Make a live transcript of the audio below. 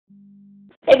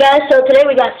Hey guys, so today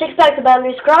we got 6 packs of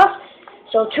Boundaries Cross.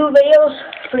 So 2 videos,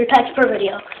 3 packs per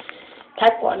video.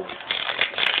 Pack 1.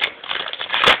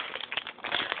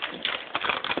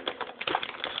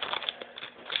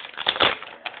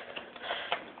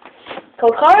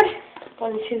 Code card.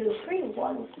 1, 2, 3,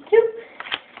 1, 2.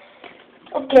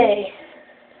 Okay.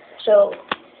 So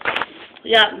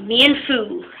we got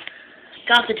Mienfoo,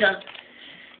 Gothita,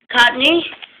 Cottonee,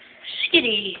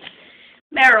 Skitty,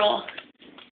 Meryl,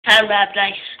 Time Wrap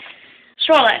Dice,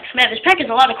 Snorlax. Man, this pack has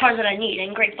a lot of cards that I need,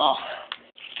 and Great Ball.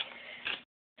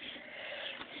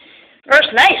 First,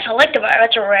 nice, Electivire,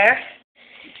 that's a rare.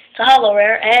 It's a holo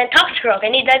rare, and Toxicroak, I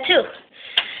need that too.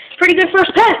 Pretty good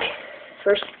first pack.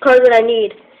 First card that I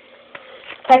need.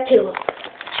 Pack 2.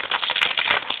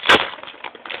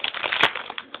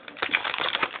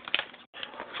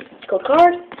 Code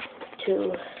card.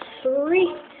 2,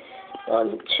 3.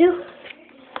 1, 2.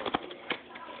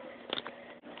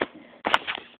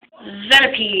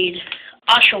 Venipede,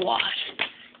 Oshawott,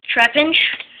 Trapinch,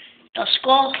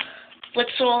 Duskull,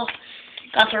 Blitzel,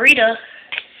 Gothorita,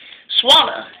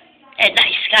 Swanna, and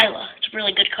nice, Skyla. It's a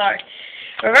really good card.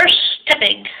 Reverse,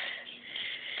 Tepig,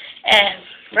 and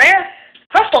rare,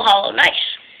 Crystal Hollow,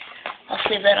 nice. I'll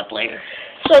sleeve that up later.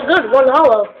 So good, 1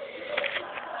 hollow.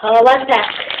 Last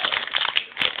pack.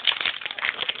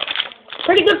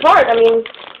 Pretty good card, I mean,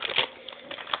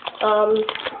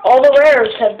 all the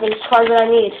rares have been cards that I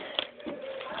need.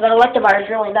 That Electivire is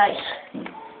really nice.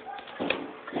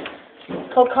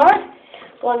 Code card.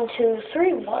 1, 2,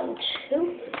 3. 1,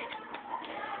 2.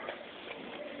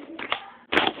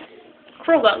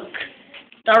 Krogunk,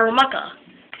 Darumaka,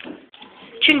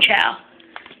 Chinchou,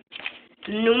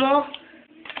 Numel,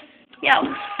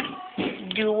 Meowth,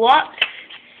 Duwat,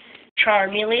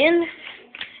 Charmeleon,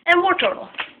 and Wartortle.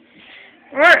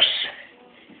 Reverse,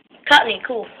 Cottonee,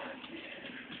 cool.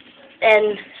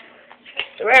 And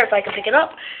the rare if I can pick it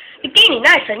up. Bikini,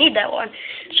 nice, I need that one.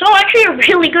 So actually a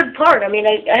really good card. I mean,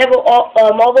 I have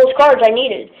all those cards I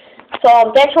needed.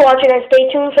 So thanks for watching and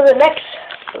stay tuned for the next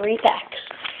 3 packs.